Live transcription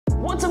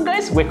What's up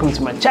guys, welcome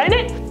to my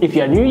channel. If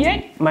you are new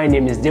here, my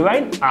name is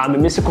Divine. I'm a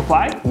musical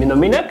poet,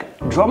 minominak,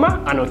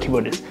 drummer and a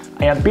keyboardist.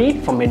 I have been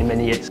for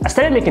many years. I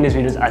started making these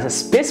videos as a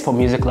space for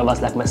music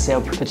lovers like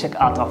myself to check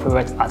out our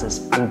favorite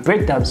artists and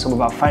break down some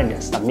of our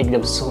findings that make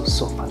them so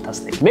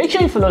fantastic. Make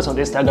sure you follow us on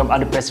Instagram at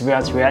the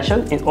Perseverance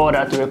Reaction in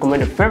order to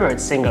recommend your favorite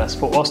singers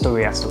for us to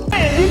react to.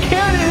 Hey, you killed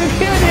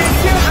it.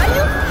 Are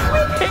you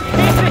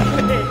freaking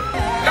kidding me?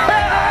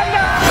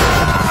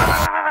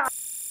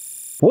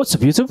 What's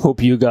up YouTube?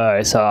 Hope you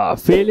guys are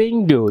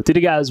feeling good.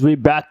 Today guys, we're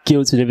back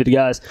here to the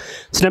video guys.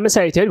 So I'm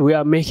excited, we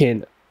are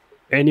making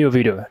a new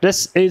video.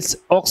 This is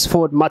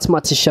Oxford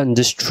Mathematician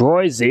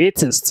Destroys the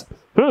Atheist.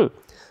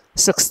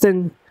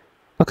 15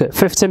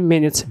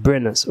 minutes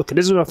brilliance. Okay,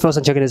 this is my first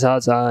time checking this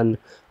out and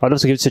I'd love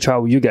to give it a try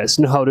with you guys.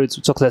 You know how to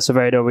talk less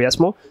over here, react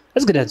more.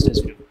 Let's get into this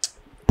video.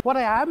 What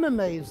I am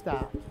amazed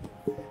at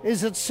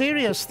is that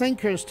serious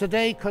thinkers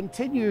today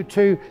continue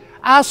to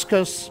ask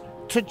us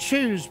to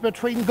choose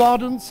between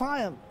God and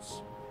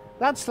science.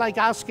 That's like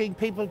asking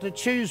people to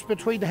choose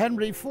between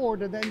Henry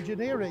Ford and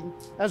engineering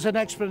as an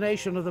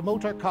explanation of the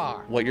motor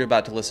car. What you're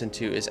about to listen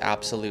to is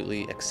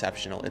absolutely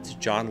exceptional. It's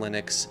John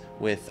Lennox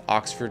with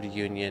Oxford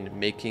Union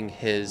making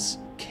his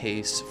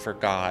case for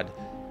God.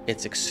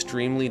 It's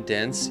extremely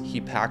dense. He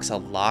packs a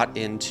lot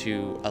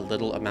into a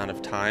little amount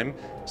of time.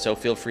 So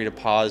feel free to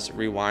pause,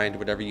 rewind,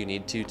 whatever you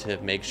need to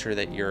make sure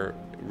that you're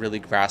really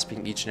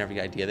grasping each and every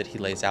idea that he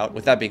lays out.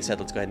 With that being said,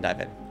 let's go ahead and dive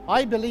in.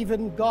 I believe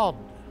in God.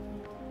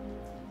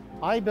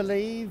 I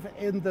believe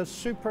in the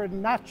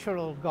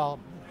supernatural God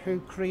who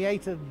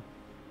created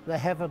the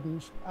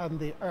heavens and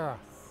the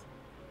earth.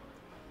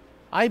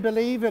 I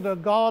believe in a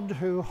God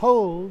who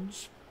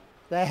holds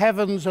the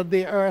heavens and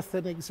the earth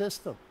in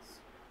existence.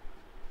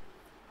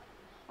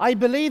 I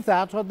believe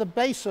that on the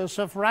basis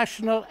of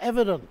rational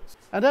evidence.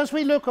 And as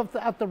we look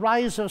at the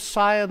rise of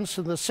science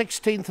in the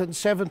 16th and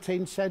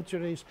 17th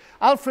centuries,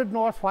 Alfred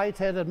North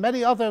Whitehead and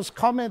many others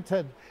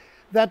commented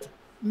that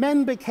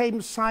men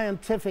became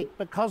scientific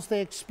because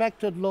they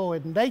expected law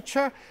in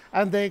nature,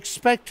 and they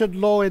expected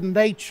law in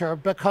nature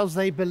because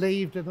they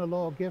believed in a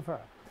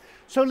lawgiver.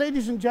 So,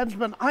 ladies and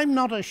gentlemen, I'm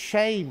not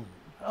ashamed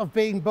of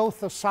being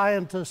both a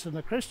scientist and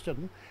a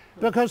Christian,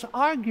 because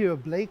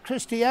arguably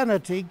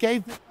Christianity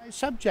gave me my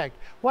subject.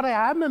 What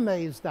I am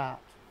amazed at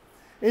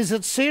is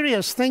that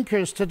serious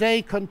thinkers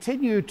today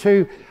continue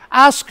to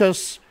ask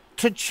us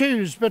to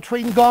choose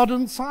between God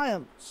and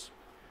science.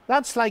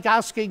 That's like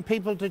asking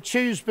people to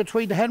choose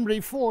between Henry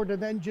Ford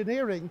and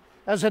engineering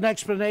as an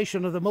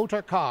explanation of the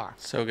motor car.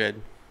 So good.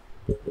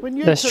 When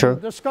Newton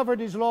discovered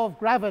his law of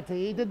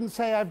gravity, he didn't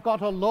say, I've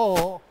got a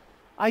law,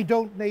 I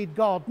don't need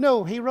God.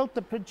 No, he wrote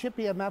the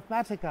Principia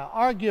Mathematica,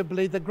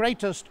 arguably the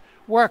greatest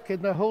work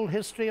in the whole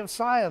history of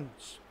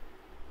science.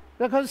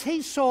 Because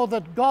he saw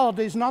that God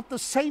is not the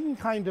same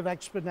kind of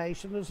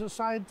explanation as a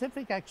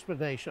scientific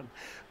explanation.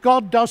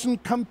 God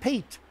doesn't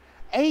compete.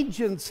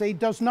 Agency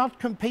does not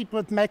compete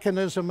with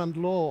mechanism and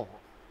law.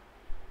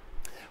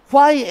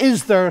 Why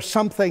is there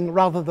something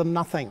rather than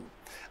nothing?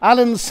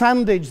 Alan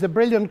Sandage, the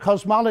brilliant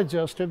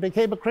cosmologist who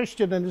became a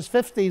Christian in his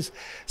 50s,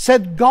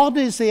 said God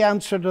is the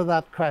answer to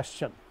that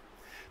question.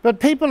 But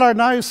people are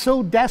now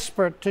so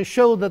desperate to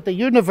show that the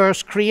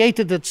universe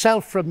created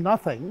itself from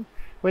nothing,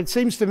 which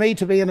seems to me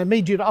to be an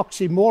immediate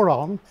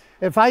oxymoron.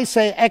 If I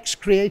say X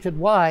created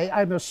Y,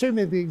 I'm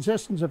assuming the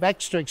existence of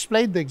X to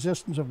explain the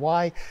existence of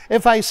Y.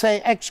 If I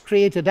say X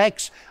created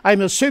X,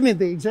 I'm assuming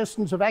the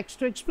existence of X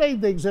to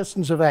explain the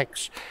existence of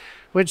X,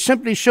 which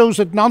simply shows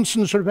that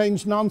nonsense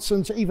remains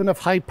nonsense even if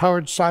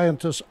high-powered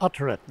scientists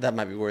utter it. That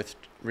might be worth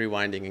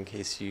rewinding in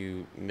case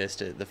you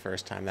missed it the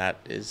first time. That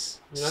is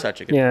such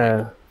a good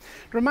point.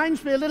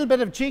 Reminds me a little bit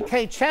of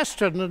G.K.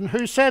 Chesterton,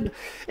 who said,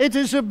 "It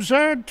is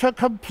absurd to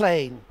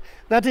complain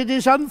that it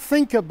is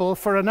unthinkable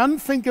for an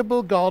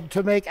unthinkable God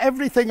to make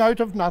everything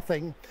out of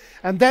nothing,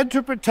 and then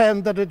to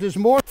pretend that it is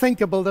more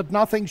thinkable that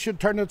nothing should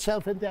turn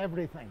itself into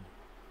everything."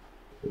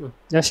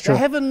 That's true. The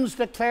heavens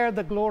declare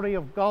the glory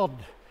of God,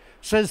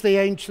 says the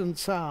ancient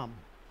psalm.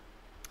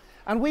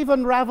 And we've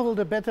unraveled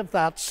a bit of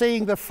that,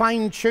 seeing the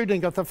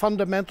fine-tuning of the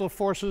fundamental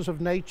forces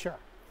of nature.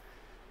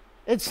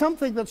 It's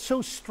something that's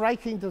so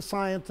striking to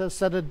scientists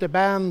that it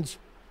demands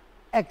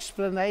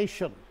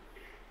explanation.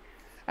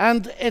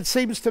 And it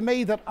seems to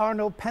me that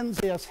Arno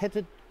Penzias hit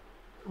it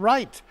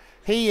right.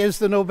 He is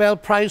the Nobel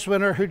Prize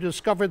winner who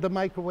discovered the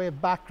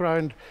microwave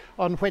background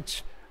on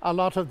which a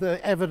lot of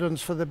the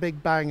evidence for the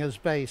Big Bang is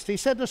based. He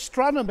said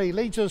astronomy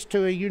leads us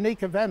to a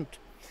unique event,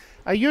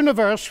 a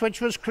universe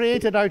which was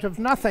created out of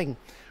nothing,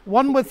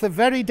 one with the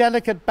very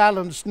delicate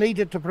balance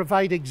needed to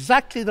provide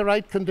exactly the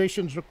right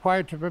conditions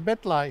required to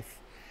permit life,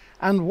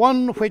 and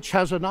one which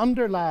has an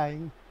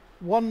underlying,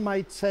 one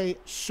might say,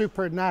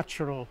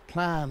 supernatural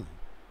plan.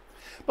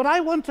 But I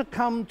want to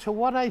come to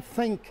what I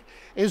think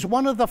is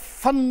one of the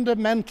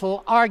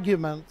fundamental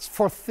arguments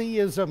for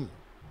theism.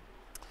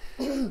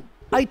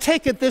 I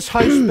take it this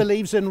house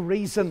believes in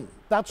reason.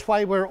 That's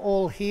why we're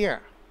all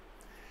here.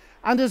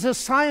 And as a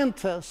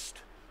scientist,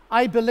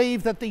 I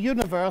believe that the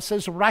universe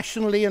is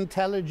rationally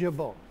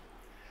intelligible.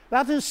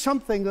 That is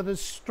something that has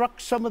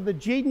struck some of the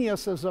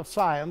geniuses of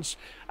science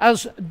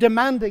as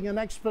demanding an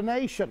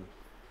explanation.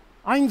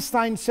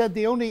 Einstein said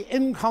the only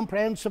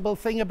incomprehensible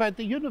thing about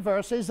the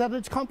universe is that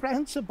it's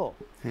comprehensible.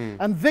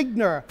 And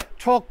Wigner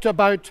talked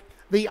about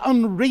the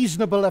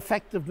unreasonable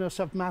effectiveness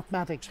of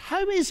mathematics.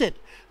 How is it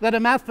that a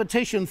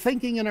mathematician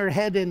thinking in her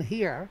head in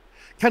here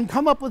can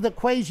come up with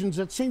equations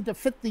that seem to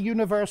fit the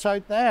universe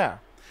out there?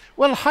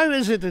 Well, how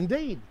is it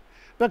indeed?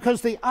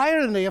 Because the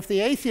irony of the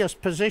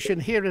atheist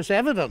position here is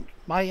evident.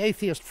 My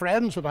atheist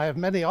friends, and I have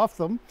many of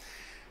them,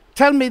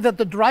 tell me that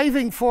the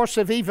driving force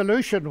of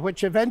evolution,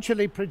 which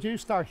eventually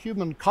produced our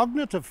human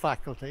cognitive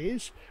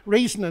faculties,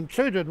 reason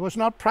included, was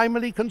not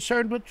primarily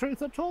concerned with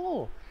truth at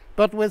all,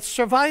 but with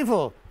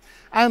survival.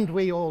 And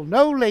we all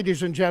know,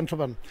 ladies and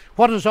gentlemen,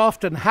 what has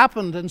often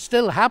happened and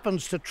still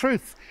happens to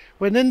truth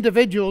when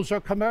individuals or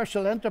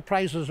commercial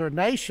enterprises or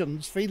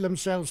nations feel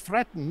themselves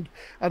threatened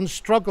and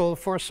struggle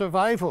for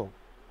survival.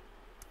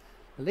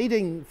 The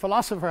leading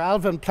philosopher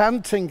Alvin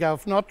Plantinga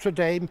of Notre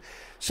Dame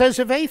says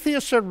if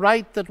atheists are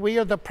right that we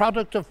are the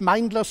product of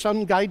mindless,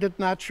 unguided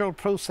natural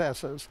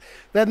processes,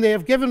 then they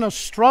have given us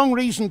strong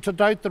reason to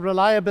doubt the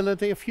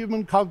reliability of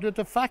human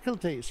cognitive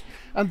faculties,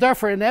 and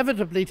therefore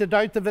inevitably to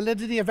doubt the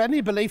validity of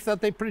any belief that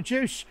they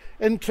produce,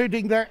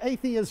 including their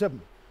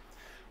atheism.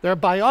 Their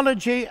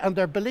biology and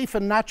their belief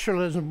in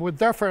naturalism would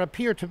therefore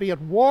appear to be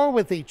at war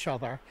with each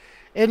other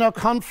in a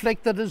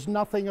conflict that has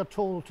nothing at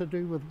all to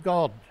do with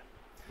God.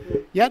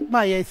 Yet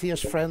my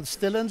atheist friends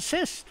still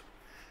insist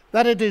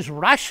that it is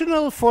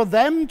rational for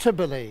them to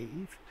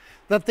believe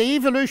that the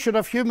evolution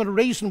of human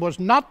reason was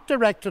not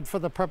directed for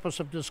the purpose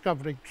of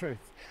discovering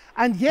truth.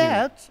 And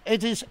yet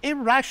it is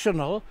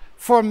irrational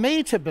for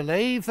me to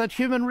believe that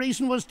human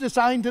reason was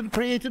designed and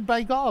created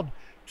by God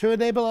to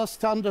enable us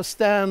to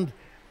understand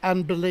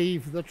and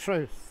believe the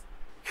truth.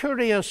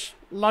 Curious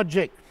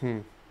logic.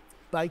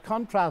 By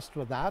contrast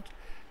with that,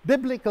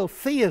 biblical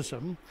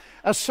theism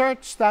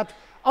asserts that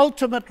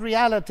ultimate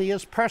reality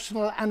is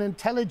personal and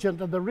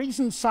intelligent, and the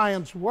reason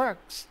science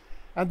works,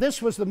 and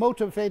this was the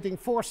motivating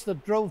force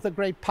that drove the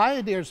great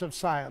pioneers of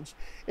science,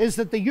 is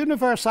that the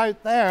universe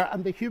out there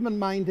and the human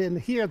mind in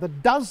here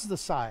that does the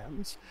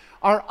science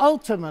are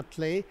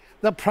ultimately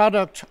the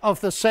product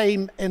of the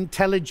same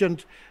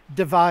intelligent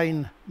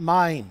divine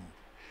mind.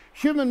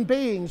 Human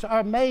beings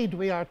are made,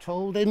 we are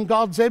told, in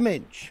God's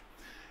image,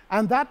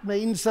 and that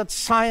means that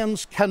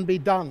science can be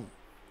done.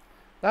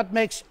 That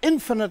makes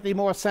infinitely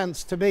more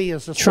sense to me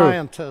as a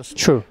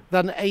scientist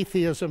than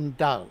atheism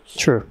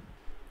does.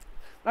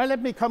 Now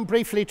let me come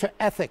briefly to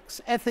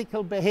ethics.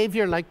 Ethical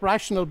behavior, like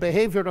rational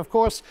behavior, of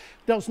course,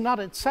 does not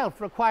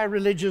itself require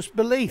religious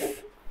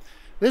belief.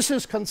 This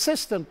is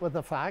consistent with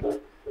the fact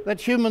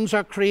that humans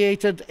are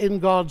created in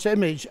God's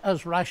image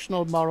as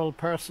rational moral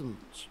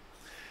persons.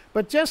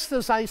 But just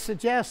as I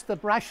suggest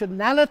that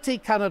rationality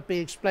cannot be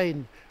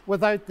explained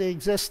without the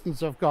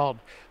existence of God,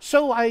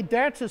 so I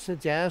dare to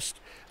suggest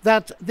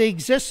that the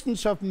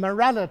existence of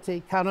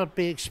morality cannot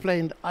be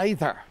explained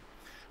either.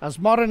 As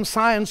modern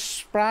science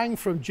sprang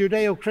from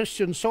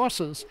Judeo-Christian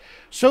sources,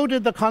 so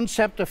did the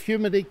concept of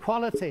human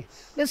equality.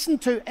 Listen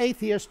to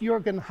atheist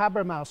Jürgen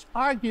Habermas,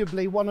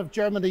 arguably one of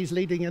Germany's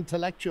leading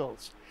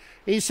intellectuals.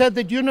 He said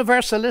that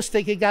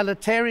universalistic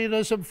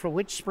egalitarianism, from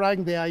which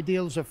sprang the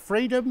ideals of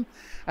freedom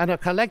and a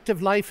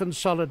collective life and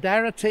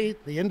solidarity,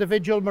 the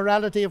individual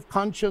morality of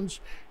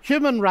conscience,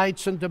 human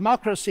rights and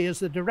democracy, is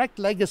the direct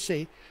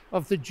legacy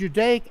of the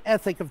Judaic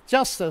ethic of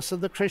justice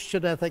and the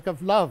Christian ethic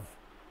of love.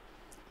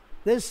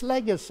 This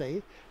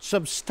legacy,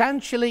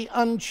 substantially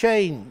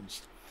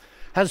unchanged,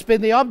 has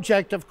been the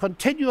object of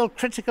continual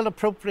critical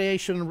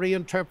appropriation and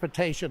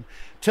reinterpretation.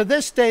 To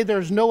this day,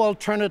 there's no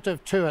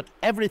alternative to it.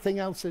 Everything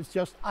else is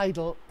just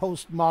idle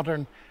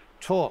postmodern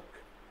talk.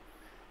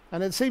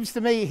 And it seems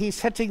to me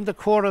he's hitting the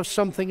core of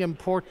something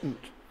important,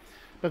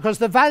 because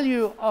the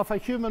value of a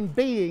human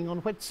being on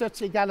which such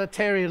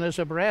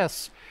egalitarianism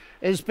rests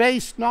is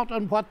based not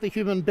on what the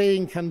human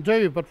being can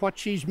do, but what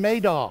she's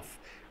made of,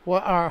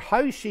 or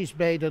how she's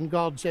made in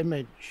God's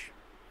image.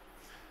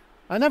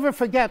 I never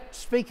forget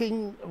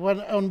speaking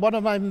on one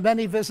of my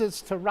many visits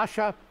to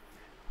Russia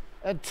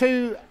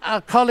to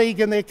a colleague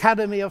in the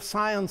Academy of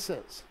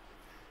Sciences.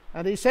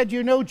 And he said,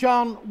 you know,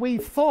 John, we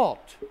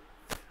thought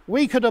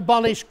we could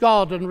abolish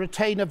God and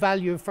retain a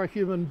value for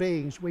human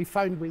beings. We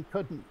found we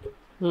couldn't.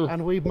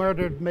 And we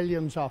murdered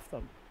millions of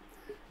them.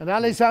 And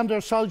Alexander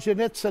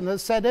Solzhenitsyn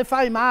has said, if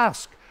I'm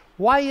asked,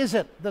 why is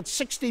it that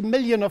 60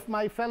 million of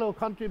my fellow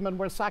countrymen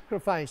were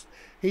sacrificed?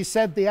 He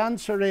said, the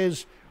answer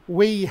is,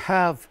 we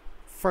have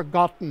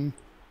forgotten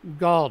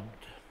God.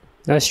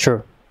 That's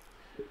true.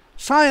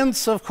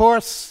 Science, of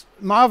course,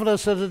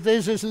 marvelous as it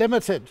is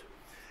limited.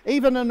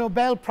 Even a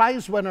Nobel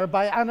Prize winner,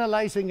 by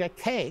analyzing a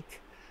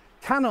cake,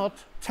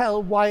 cannot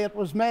tell why it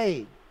was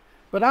made.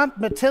 But Aunt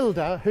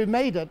Matilda, who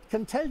made it,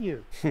 can tell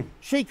you.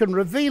 She can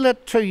reveal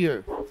it to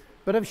you.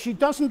 But if she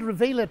doesn't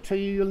reveal it to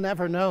you, you'll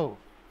never know.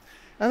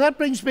 And that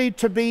brings me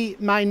to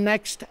my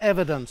next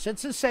evidence.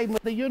 It's the same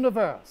with the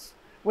universe.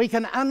 We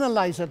can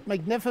analyze it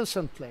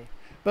magnificently.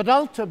 But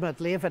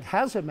ultimately, if it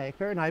has a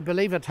maker, and I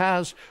believe it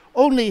has,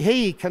 only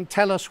he can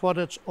tell us what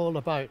it's all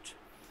about.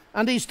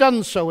 And he's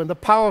done so in the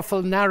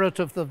powerful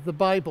narrative of the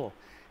Bible,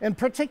 in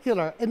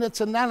particular in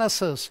its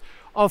analysis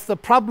of the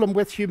problem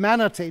with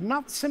humanity,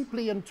 not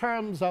simply in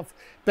terms of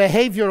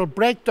behavioral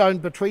breakdown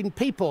between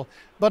people,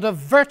 but a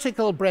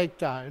vertical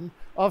breakdown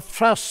of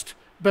trust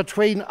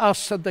between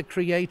us and the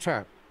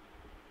Creator.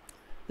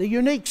 The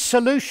unique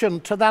solution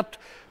to that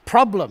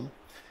problem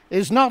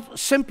is not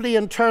simply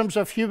in terms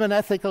of human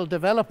ethical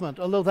development,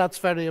 although that's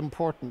very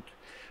important,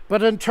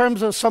 but in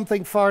terms of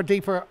something far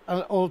deeper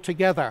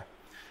altogether.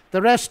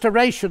 The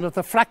restoration of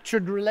the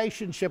fractured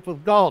relationship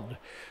with God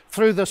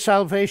through the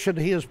salvation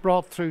he has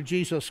brought through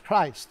Jesus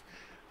Christ.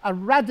 A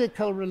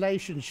radical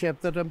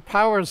relationship that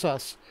empowers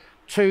us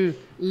to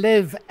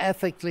live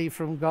ethically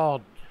from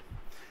God.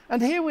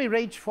 And here we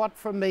reach what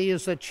for me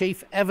is the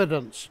chief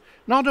evidence,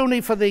 not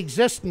only for the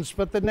existence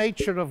but the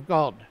nature of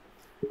God.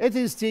 It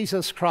is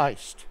Jesus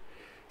Christ.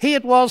 He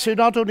it was who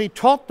not only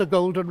taught the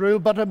golden rule,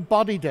 but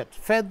embodied it,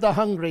 fed the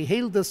hungry,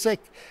 healed the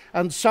sick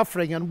and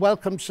suffering, and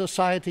welcomed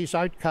society's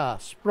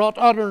outcasts, brought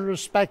honor and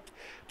respect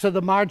to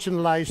the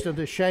marginalized and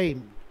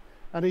ashamed.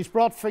 And he's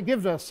brought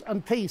forgiveness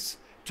and peace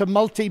to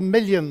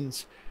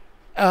multi-millions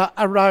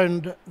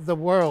around the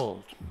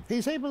world.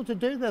 He's able to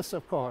do this,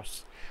 of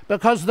course,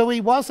 because though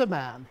he was a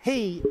man,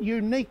 he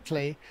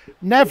uniquely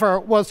never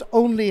was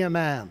only a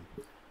man,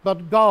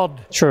 but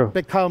God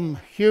become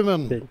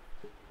human.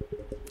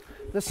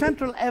 The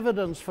central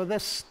evidence for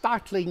this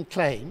startling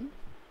claim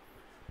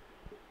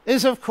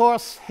is, of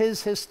course,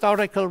 his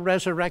historical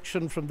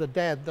resurrection from the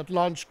dead that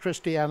launched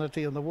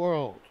Christianity in the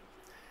world.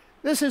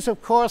 This is,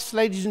 of course,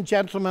 ladies and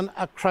gentlemen,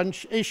 a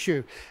crunch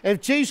issue.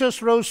 If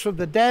Jesus rose from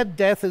the dead,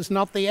 death is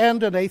not the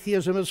end and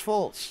atheism is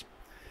false.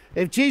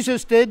 If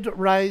Jesus did not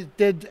rise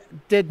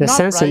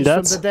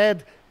from the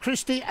dead,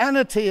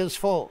 Christianity is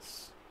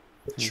false.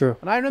 True.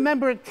 And I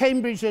remember at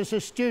Cambridge as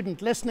a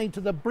student listening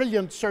to the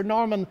brilliant Sir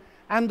Norman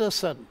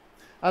Anderson,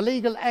 a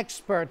legal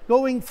expert,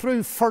 going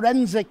through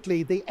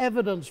forensically the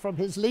evidence from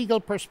his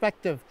legal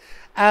perspective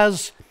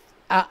as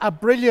a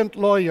brilliant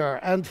lawyer.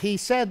 And he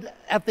said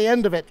at the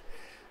end of it,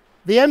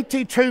 the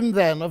empty tomb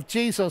then of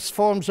Jesus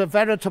forms a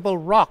veritable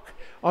rock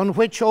on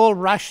which all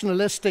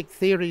rationalistic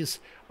theories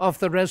of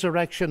the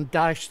resurrection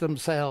dash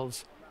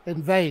themselves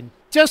in vain.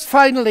 Just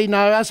finally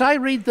now, as I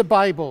read the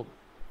Bible,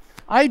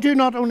 I do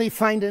not only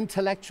find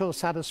intellectual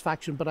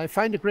satisfaction, but I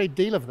find a great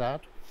deal of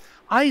that.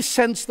 I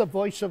sense the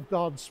voice of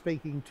God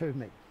speaking to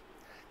me.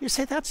 You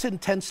say, that's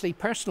intensely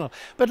personal.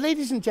 But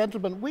ladies and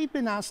gentlemen, we've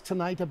been asked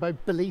tonight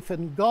about belief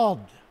in God.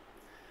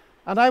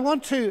 And I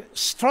want to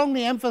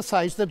strongly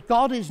emphasize that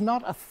God is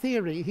not a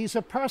theory, he's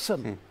a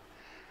person.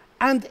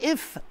 And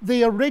if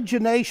the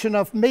origination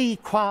of me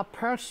qua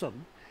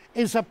person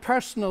is a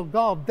personal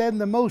God, then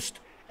the most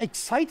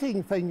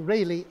exciting thing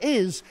really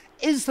is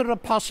there a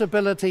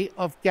possibility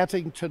of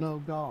getting to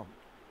know God?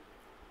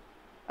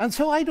 And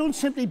so I don't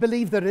simply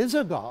believe there is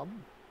a God.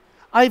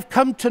 I've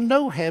come to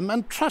know him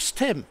and trust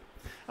him.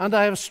 And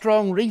I have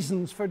strong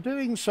reasons for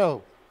doing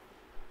so,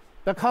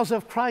 because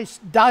of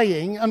Christ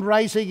dying and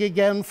rising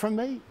again for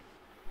me.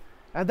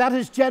 And that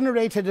has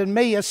generated in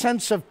me a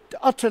sense of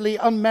utterly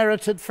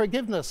unmerited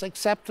forgiveness,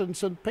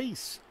 acceptance, and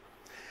peace.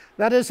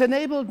 That has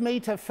enabled me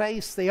to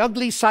face the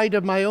ugly side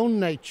of my own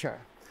nature,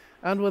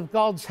 and with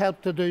God's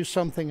help to do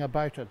something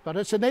about it. But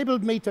it's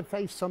enabled me to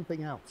face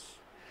something else.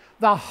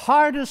 The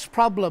hardest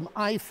problem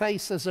I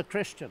face as a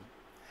Christian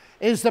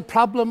is the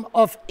problem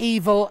of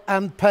evil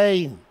and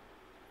pain.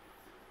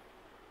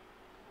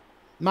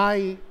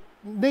 My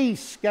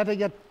niece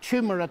getting a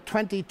tumor at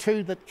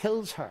 22 that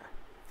kills her.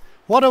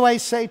 What do I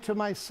say to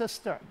my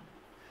sister?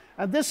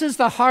 And this is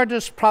the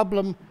hardest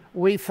problem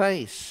we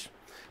face.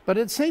 But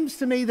it seems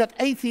to me that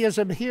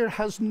atheism here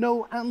has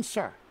no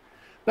answer,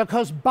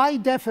 because by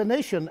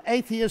definition,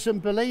 atheism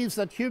believes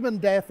that human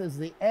death is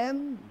the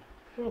end.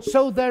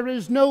 So there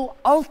is no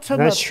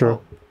ultimate That's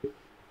true. hope.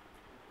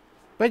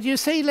 But you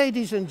see,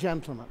 ladies and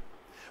gentlemen,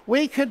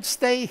 we could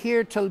stay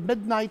here till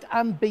midnight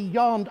and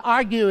beyond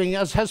arguing,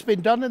 as has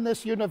been done in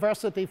this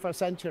university for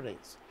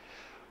centuries,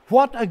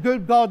 what a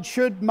good God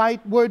should,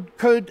 might, would,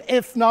 could,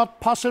 if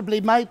not,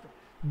 possibly might,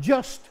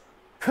 just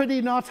could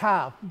he not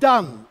have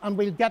done, and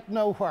we'll get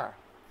nowhere.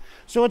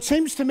 So it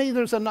seems to me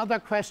there's another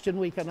question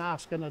we can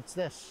ask, and it's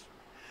this.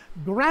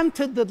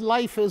 Granted that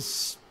life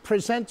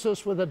presents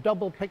us with a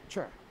double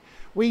picture.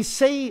 We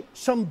see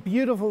some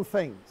beautiful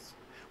things.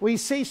 We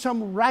see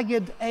some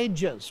ragged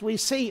edges. We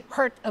see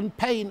hurt and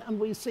pain, and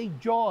we see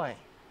joy.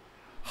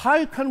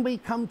 How can we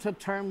come to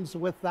terms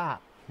with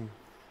that?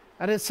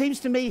 And it seems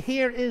to me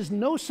here is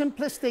no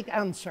simplistic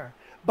answer,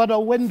 but a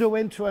window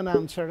into an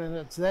answer, and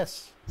it's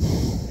this.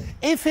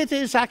 If it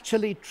is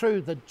actually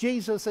true that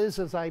Jesus is,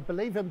 as I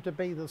believe him to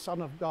be, the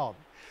Son of God,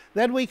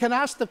 then we can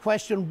ask the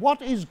question,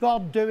 what is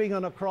God doing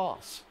on a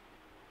cross?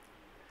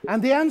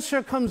 And the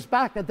answer comes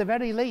back at the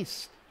very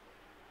least.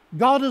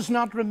 God has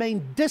not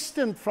remained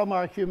distant from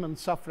our human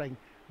suffering,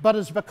 but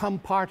has become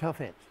part of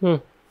it.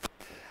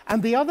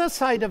 And the other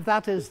side of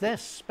that is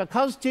this.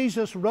 Because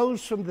Jesus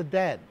rose from the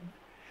dead,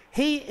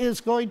 He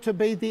is going to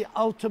be the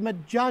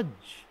ultimate judge.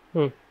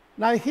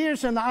 Now,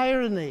 here's an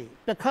irony,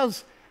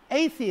 because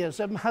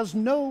atheism has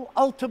no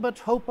ultimate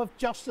hope of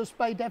justice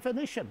by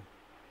definition.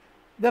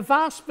 The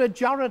vast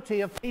majority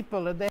of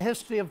people in the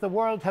history of the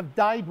world have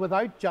died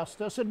without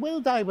justice and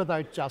will die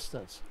without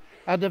justice.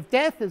 And if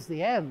death is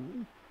the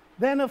end,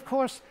 then of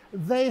course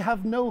they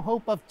have no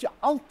hope of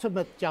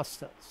ultimate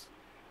justice.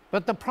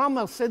 But the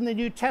promise in the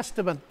New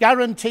Testament,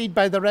 guaranteed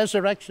by the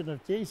resurrection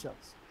of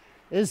Jesus,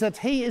 is that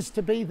he is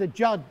to be the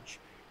judge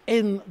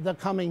in the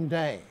coming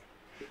day.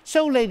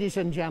 So, ladies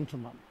and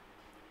gentlemen,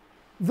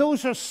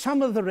 those are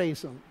some of the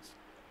reasons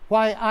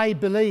why I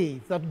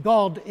believe that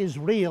God is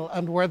real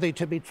and worthy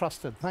to be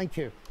trusted. Thank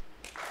you.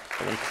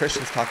 When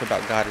Christians talk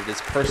about God, it is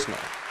personal.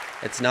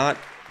 It's not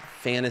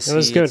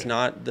fantasy. It's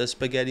not the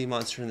spaghetti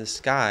monster in the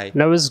sky.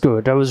 That was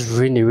good. That was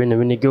really, really,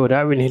 really good.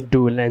 I really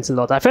do learn a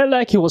lot. I felt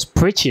like he was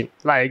preaching.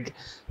 Like,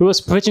 he was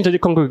preaching to the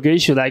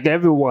congregation, like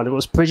everyone. He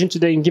was preaching to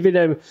them, giving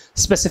them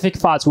specific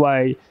facts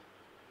why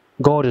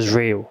God is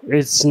real.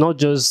 It's not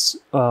just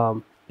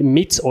a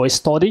myth or a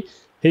study.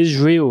 He's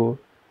real.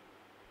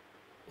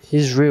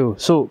 He's real.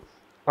 So,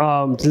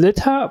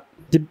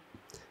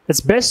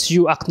 it's best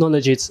you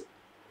acknowledge it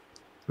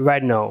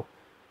right now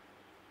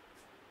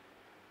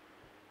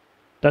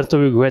than to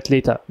regret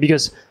later.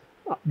 Because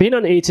being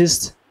an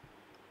atheist,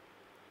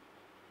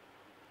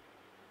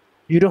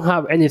 you don't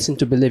have anything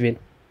to believe in.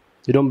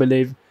 You don't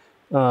believe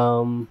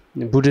in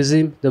Buddhism,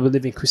 you don't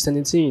believe in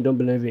Christianity, you don't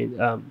believe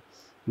in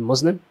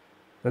Muslim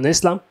and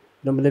Islam,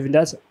 you don't believe in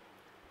that.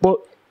 But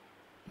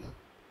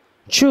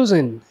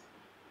choosing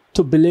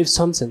to believe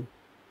something,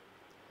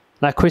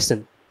 like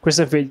Christian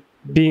faith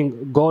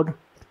being God,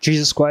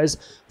 Jesus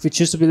Christ, if you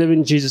choose to believe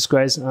in Jesus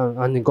Christ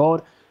and in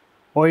God,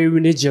 or a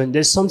religion,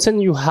 there's something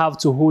you have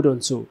to hold on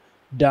to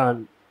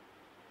than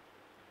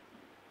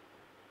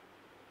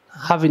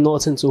having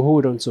nothing to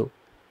hold on to.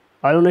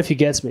 I don't know if you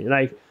get me.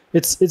 Like,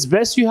 it's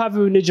best you have a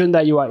religion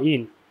that you are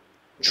in.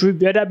 True,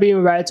 whether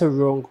being right or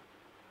wrong.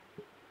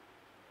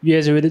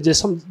 Yes,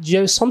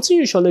 there's something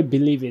you surely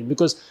believe in,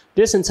 because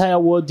this entire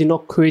world did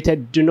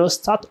not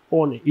start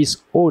on its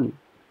own.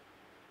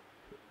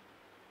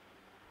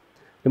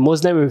 The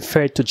Muslim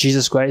referred to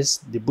Jesus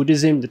Christ. The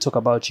Buddhism, they talk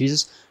about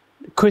Jesus.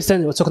 The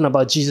Christian, were talking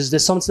about Jesus.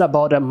 There's something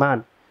about that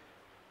man.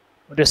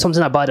 There's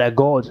something about that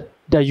God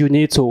that you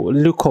need to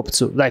look up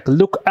to. Like,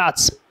 look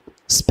at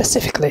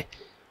specifically.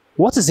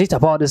 What is it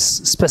about this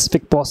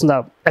specific person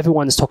that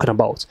everyone is talking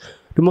about?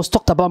 The most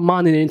talked about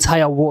man in the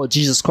entire world,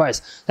 Jesus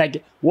Christ.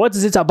 Like, what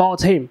is it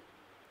about him?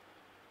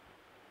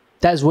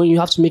 That's when you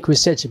have to make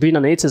research. Being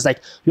an atheist,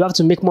 like, you have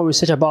to make more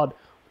research about,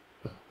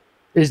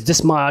 is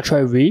this man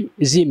actually real?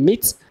 Is he a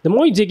myth? The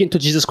more you dig into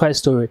Jesus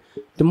Christ's story,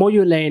 the more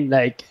you learn,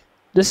 like,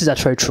 this is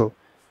actually true.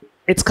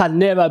 It can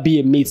never be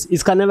a myth.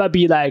 It can never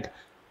be like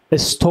a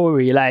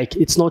story, like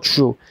it's not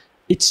true.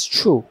 It's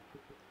true.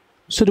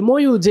 So the more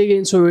you dig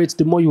into it,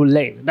 the more you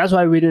learn. That's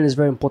why reading is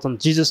very important.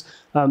 Jesus,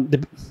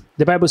 the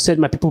Bible said,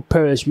 my people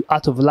perish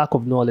out of lack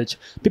of knowledge.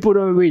 People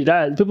don't read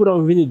that. People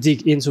don't really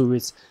dig into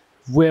it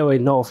well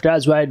enough.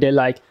 That's why they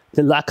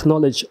lack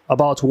knowledge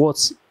about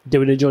what the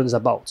religion is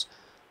about.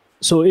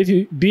 So if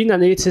you being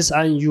an atheist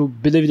and you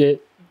believe that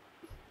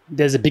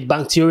there's a Big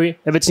Bang theory,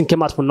 everything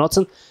came out from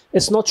nothing,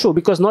 it's not true,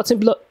 because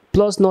nothing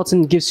plus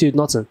nothing gives you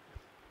nothing.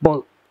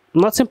 But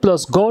nothing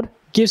plus God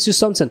gives you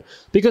something,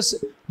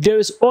 because there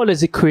is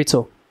always a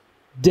creator.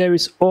 There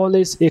is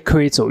always a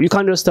creator. You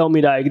can't just tell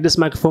me that this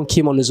microphone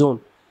came on its own.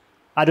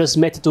 I just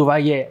met it over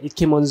here. It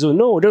came on its own.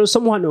 No, there was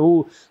someone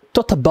who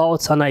thought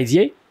about an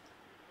idea,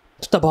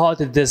 thought about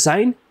the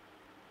design,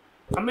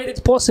 and made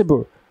it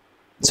possible.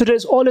 So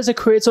there's always a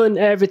creator in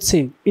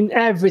everything. In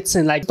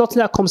everything. Like, nothing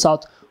that comes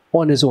out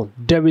on its own.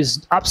 There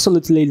is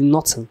absolutely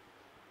nothing.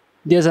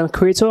 There's a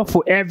creator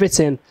for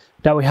everything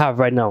that we have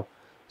right now.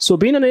 So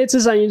being an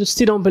atheist and you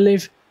still don't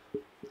believe,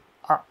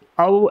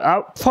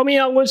 for me,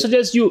 I'm going to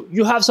suggest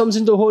you have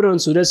something to hold on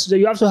to.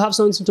 You have to have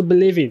something to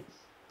believe in.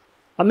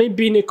 I mean,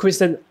 being a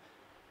Christian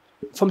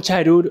from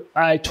childhood,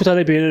 I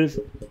totally believe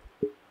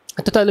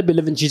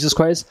in Jesus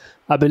Christ.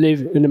 I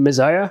believe in the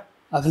Messiah.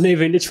 I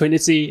believe in the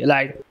Trinity.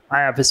 Like, I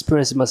have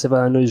experienced it myself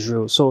and I know it's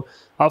real. So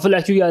I feel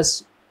like you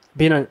guys,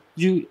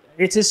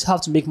 atheists have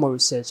to make more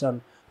research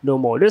and know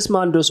more. This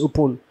man does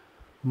open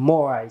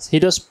more eyes. He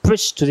does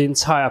preach to the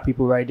entire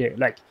people right there.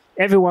 Like,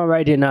 everyone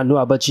right there now know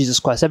about Jesus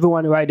Christ.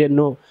 Everyone right there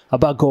know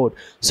about God.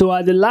 So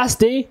at the last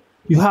day,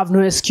 you have no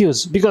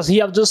excuse, because he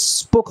have just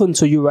spoken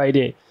to you right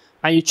there,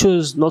 and you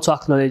choose not to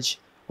acknowledge,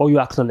 or you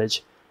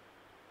acknowledge.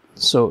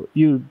 So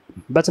you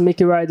better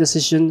make a right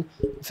decision.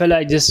 I feel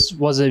like this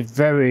was a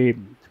very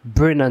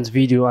brilliant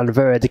video and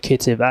very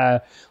educative.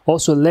 I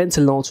also learned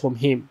a lot from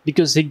him,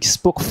 because he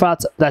spoke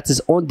facts that is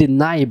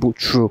undeniable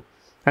true,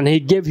 and he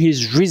gave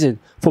his reason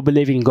for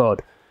believing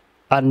God,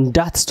 and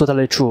that's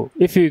totally true.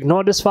 If you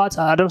ignore this fact,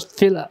 I don't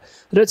think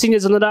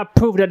there's another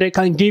proof that they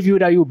can give you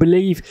that you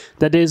believe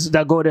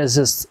that God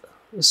exists.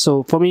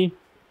 So for me,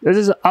 This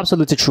is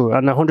absolutely true,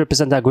 and I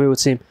 100% agree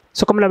with him.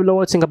 So comment down below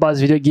what you think about this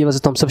video. Give us a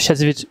thumbs up, share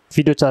this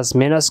video to as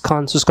many as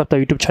can. Subscribe to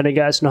our YouTube channel,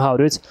 guys. You know how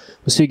to do it.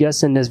 We'll see you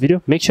guys in the next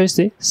video. Make sure you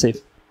stay safe.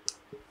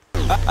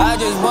 I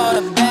just want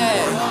a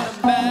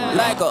bag,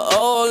 like an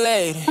old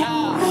lady.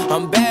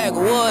 I'm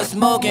backwoods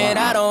smoking,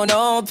 I don't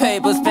own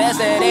papers, pass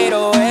that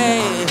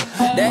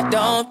 808. That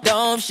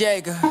don't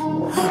shake her.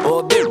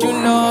 Oh, bitch, you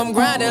know I'm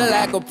grinding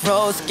like a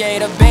pro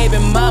skater. Baby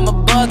mama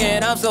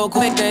bugging, I'm so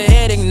quick to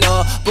hit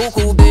ignore.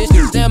 Buku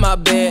bitches in my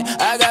bed,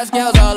 I got scales all